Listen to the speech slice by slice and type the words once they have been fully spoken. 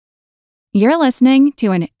You're listening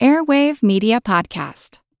to an Airwave Media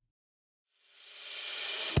Podcast.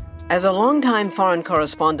 As a longtime foreign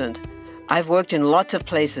correspondent, I've worked in lots of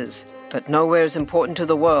places, but nowhere as important to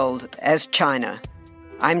the world as China.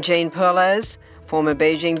 I'm Jane Perlez, former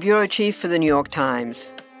Beijing bureau chief for the New York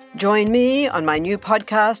Times. Join me on my new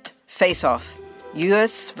podcast, Face Off,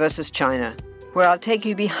 U.S. versus China, where I'll take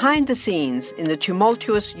you behind the scenes in the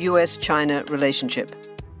tumultuous U.S.-China relationship.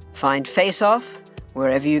 Find Face Off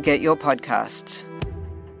wherever you get your podcasts.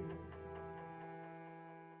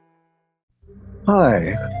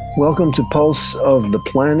 Hi, welcome to Pulse of the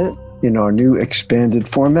Planet in our new expanded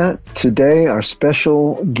format. Today, our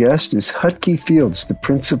special guest is Huttke Fields, the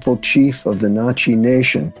principal chief of the Nachi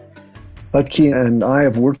Nation. Huttke and I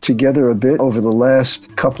have worked together a bit over the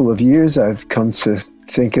last couple of years. I've come to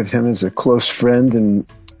think of him as a close friend and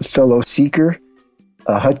fellow seeker.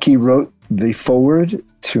 Huttke wrote the foreword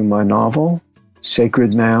to my novel,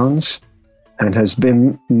 Sacred Mounds, and has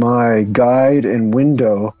been my guide and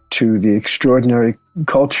window to the extraordinary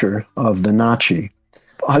culture of the Nachi.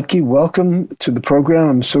 Huttke, welcome to the program.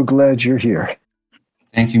 I'm so glad you're here.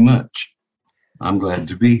 Thank you much. I'm glad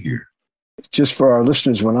to be here. Just for our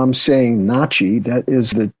listeners, when I'm saying Nachi, that is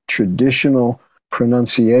the traditional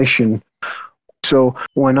pronunciation. So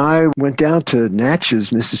when I went down to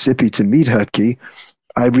Natchez, Mississippi to meet Huttke,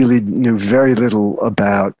 I really knew very little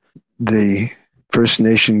about the First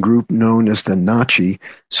Nation group known as the Nachi.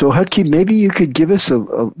 So Huttke, maybe you could give us,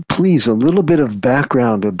 please, a little bit of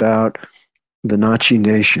background about the Nachi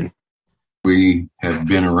Nation. We have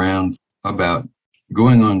been around about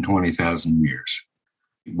going on 20,000 years.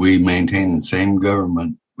 We maintain the same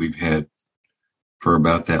government we've had for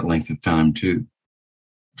about that length of time, too.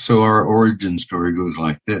 So our origin story goes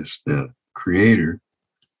like this. The creator,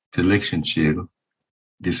 Tlikshinchil,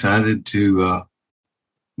 decided to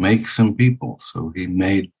make some people. So he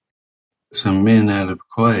made some men out of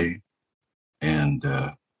clay, and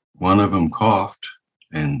one of them coughed,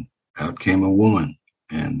 and out came a woman,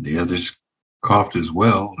 and the others coughed as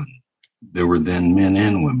well, and there were then men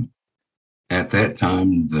and women. At that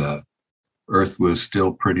time, the earth was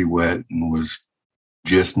still pretty wet and was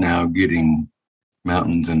just now getting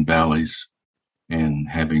mountains and valleys and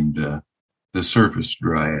having the surface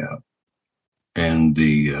dry out. And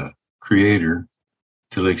the creator,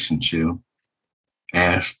 Tlikshinchil,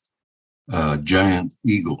 asked a giant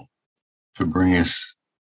eagle to bring us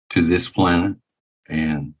to this planet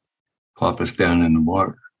and plop us down in the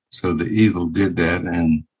water. So the eagle did that,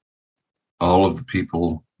 and all of the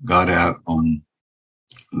people got out on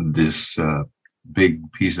this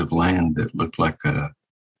big piece of land that looked like a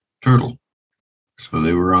turtle. So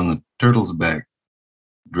they were on the turtle's back,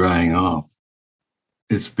 drying off.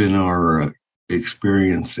 It's been our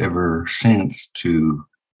experience ever since to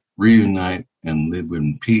reunite and live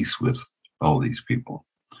in peace with all these people.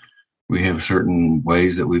 We have certain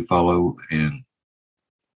ways that we follow, and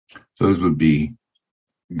those would be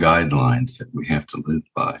guidelines that we have to live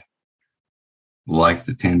by. Like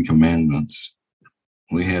the 10 Commandments,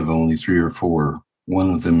 we have only 3 or 4.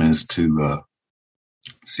 One of them is to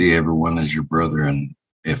see everyone as your brother, and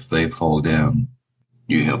if they fall down,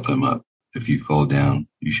 you help them up. If you fall down,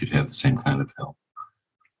 you should have the same kind of help.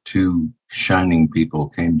 2 shining people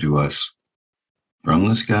came to us from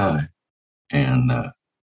the sky, and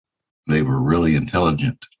they were really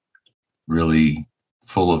intelligent, really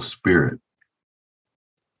full of spirit.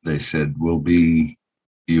 They said, we'll be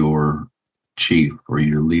your chief or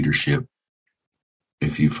your leadership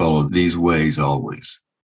if you follow these ways always.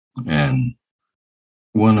 And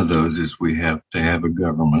one of those is we have to have a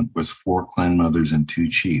government with 4 clan mothers and 2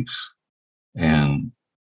 chiefs. And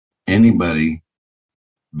anybody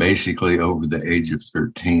basically over the age of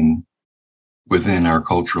 13 within our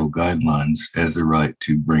cultural guidelines has the right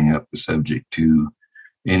to bring up the subject to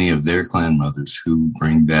any of their clan mothers who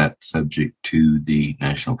bring that subject to the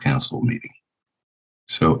National Council meeting.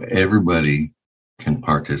 So everybody can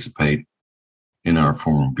participate in our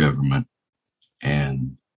form of government,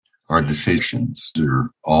 and our decisions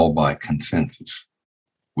are all by consensus,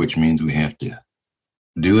 which means we have to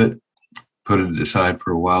do it, put it aside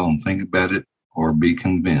for a while and think about it, or be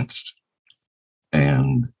convinced.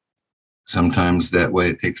 And sometimes that way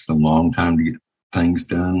it takes a long time to get things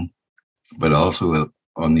done, but also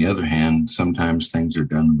on the other hand, sometimes things are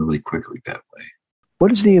done really quickly that way.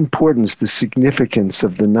 What is the importance, the significance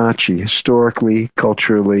of the Nachi historically,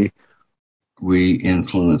 culturally? We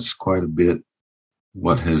influence quite a bit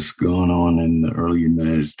what has gone on in the early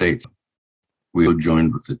United States. We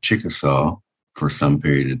joined with the Chickasaw for some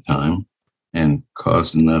period of time and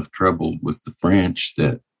caused enough trouble with the French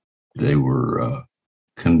that they were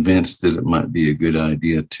convinced that it might be a good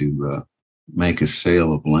idea to make a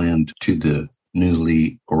sale of land to the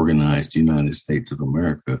newly organized United States of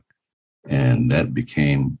America, and that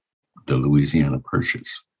became the Louisiana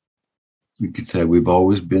Purchase. You could say we've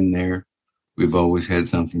always been there. We've always had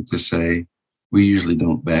something to say. We usually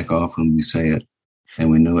don't back off when we say it, and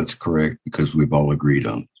we know it's correct because we've all agreed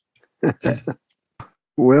on it.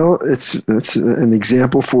 Well, it's an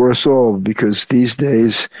example for us all, because these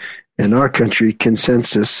days in our country,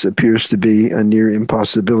 consensus appears to be a near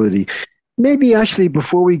impossibility. Maybe actually,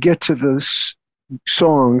 before we get to the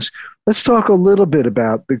songs, let's talk a little bit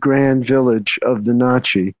about the Grand Village of the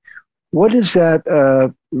Nachi. What does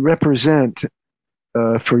that represent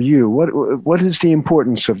for you? What is the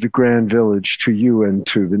importance of the Grand Village to you and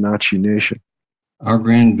to the Nachi Nation? Our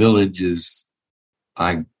Grand Village is,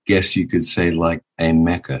 I guess you could say, like a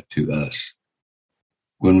Mecca to us.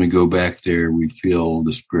 When we go back there, we feel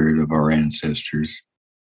the spirit of our ancestors,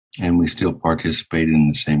 and we still participate in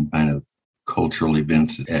the same kind of cultural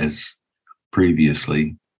events as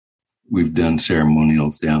previously. We've done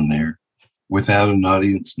ceremonials down there without an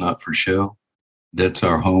audience, not for show. That's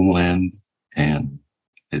our homeland, and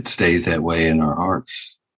it stays that way in our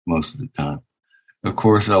hearts most of the time. Of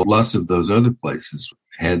course, lots of those other places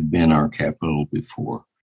had been our capital before.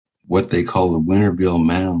 What they call the Winterville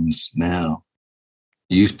Mounds now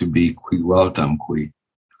used to be Quiwautamqui.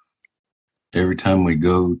 Every time we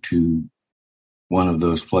go to one of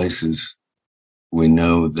those places, we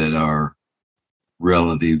know that our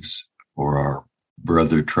relatives or our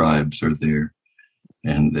brother tribes are there,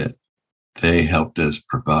 and that they helped us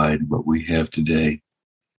provide what we have today,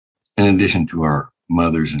 in addition to our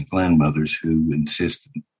mothers and grandmothers who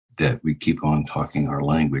insisted that we keep on talking our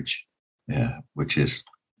language, which has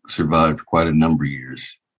survived quite a number of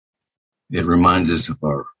years. It reminds us of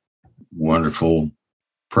our wonderful,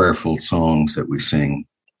 prayerful songs that we sing,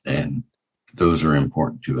 and those are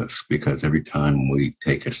important to us because every time we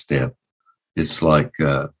take a step, it's like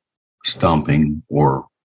stomping or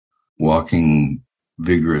walking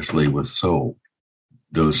vigorously with soul.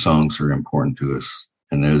 Those songs are important to us,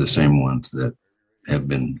 and they're the same ones that have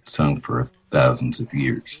been sung for thousands of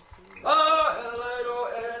years.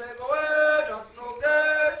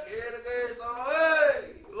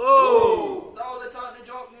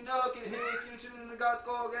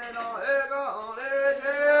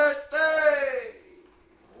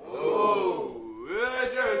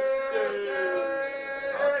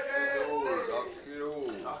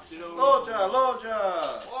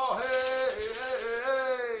 Loja! Oh,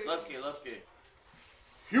 hey! Lucky.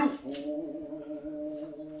 Hugh!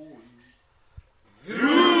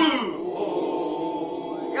 Yucky!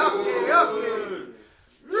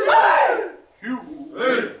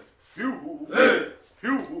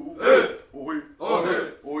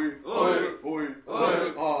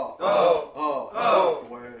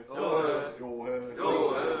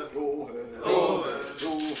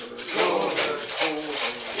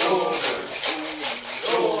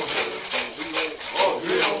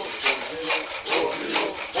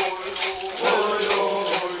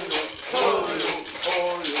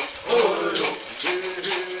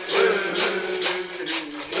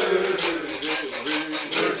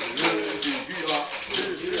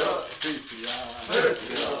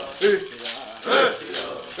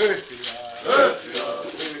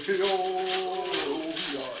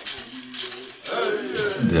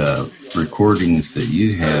 The recordings that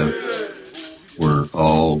you have were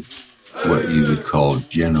all what you would call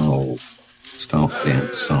general stomp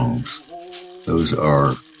dance songs. Those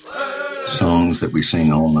are songs that we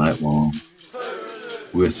sing all night long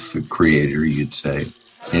with the Creator, you'd say,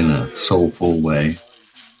 in a soulful way.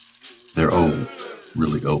 They're old,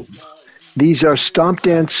 really old. These are stomp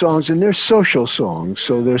dance songs, and they're social songs.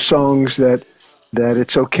 So they're songs that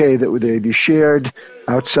it's okay that they be shared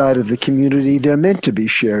outside of the community. They're meant to be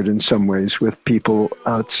shared in some ways with people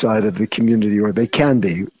outside of the community, or they can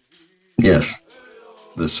be. Yes.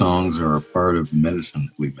 The songs are a part of the medicine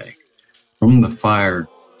that we make. From the fire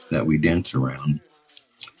that we dance around,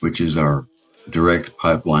 which is our direct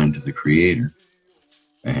pipeline to the Creator,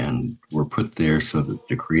 and we're put there so that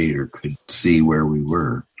the Creator could see where we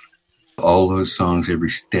were. All those songs, every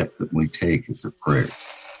step that we take is a prayer.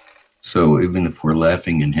 So even if we're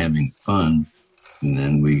laughing and having fun, and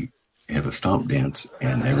then we have a stomp dance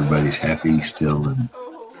and everybody's happy still and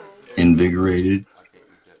invigorated,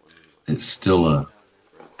 it's still a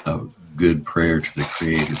good prayer to the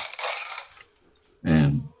Creator.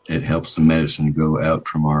 And it helps the medicine go out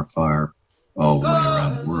from our fire all the way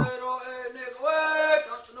around the world.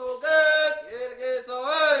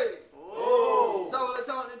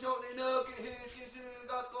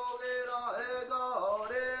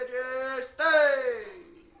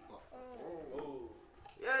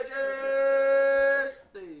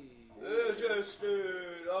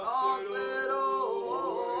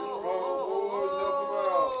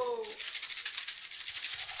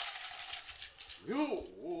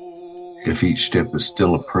 if each step is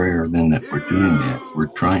still a prayer, then that we're doing that. We're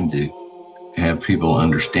trying to have people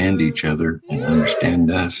understand each other and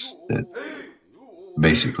understand us, that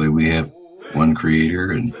basically we have one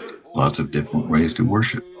creator and lots of different ways to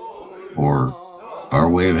worship. Or our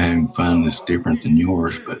way of having fun is different than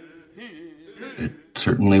yours, but it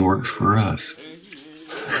certainly works for us.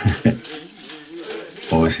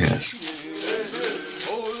 Always has.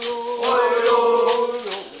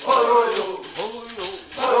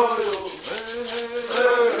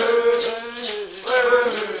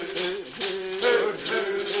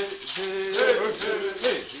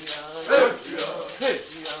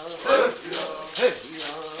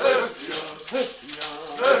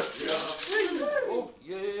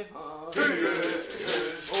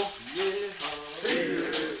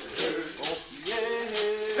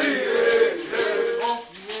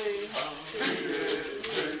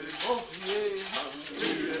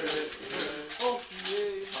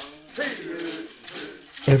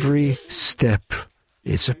 Every step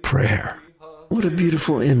is a prayer. What a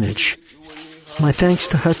beautiful image. My thanks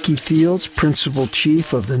to Hutke Fields, Principal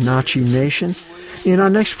Chief of the Nachi Nation. In our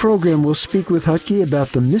next program, we'll speak with Hutke about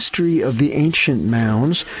the mystery of the ancient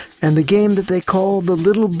mounds and the game that they call the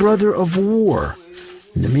Little Brother of War.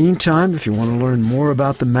 In the meantime, if you want to learn more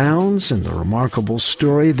about the mounds and the remarkable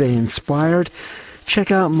story they inspired,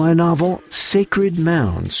 check out my novel, Sacred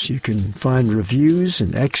Mounds. You can find reviews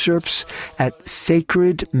and excerpts at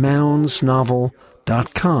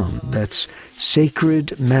sacredmoundsnovel.com. That's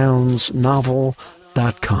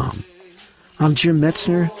sacredmoundsnovel.com. I'm Jim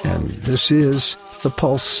Metzner, and this is The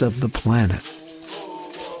Pulse of the Planet.